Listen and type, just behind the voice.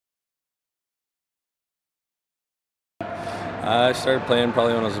I started playing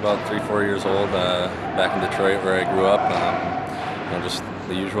probably when I was about 3, 4 years old, back in Detroit where I grew up. Just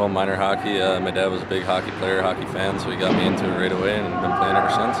the usual minor hockey. My dad was a big hockey player, hockey fan, so he got me into it right away, and I've been playing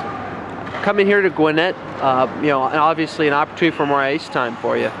ever since. Coming here to Gwinnett, and obviously an opportunity for more ice time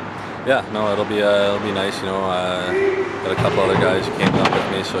for you. Yeah, no, it'll be nice. Got a couple other guys who came down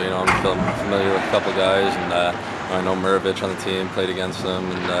with me, so I'm familiar with a couple guys, and I know Murovich on the team, played against them,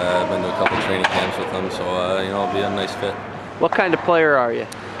 and I've been to a couple training camps with them, so it'll be a nice fit. What kind of player are you?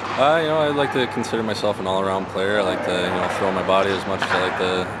 I like to consider myself an all-around player. I like to throw my body as much as I like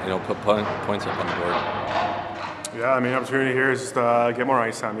to put points up on the board. Yeah, I mean, opportunity here is just get more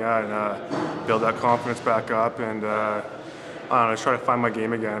ice time, and build that confidence back up, and I don't know, just try to find my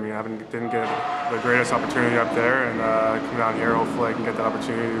game again. I mean, didn't get the greatest opportunity up there, and come down here, hopefully I can get that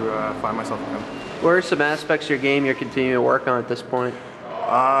opportunity to find myself again. What are some aspects of your game you're continuing to work on at this point?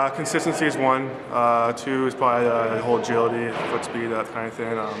 Consistency is one. Two is probably the whole agility, foot speed, that kind of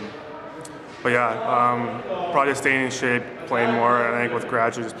thing. But yeah, probably just staying in shape, playing more. I think with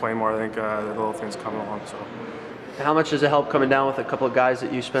gradually just playing more, I think the little things come along. So. How much does it help coming down with a couple of guys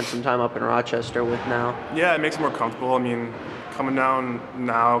that you spent some time up in Rochester with now? Yeah, it makes it more comfortable. I mean, coming down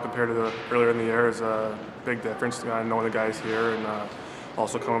now compared to earlier in the year is a big difference. Knowing the guys here, and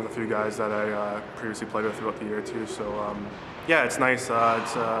also coming with a few guys that I previously played with throughout the year too. So yeah, it's nice.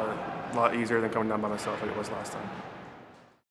 It's a lot easier than coming down by myself like it was last time.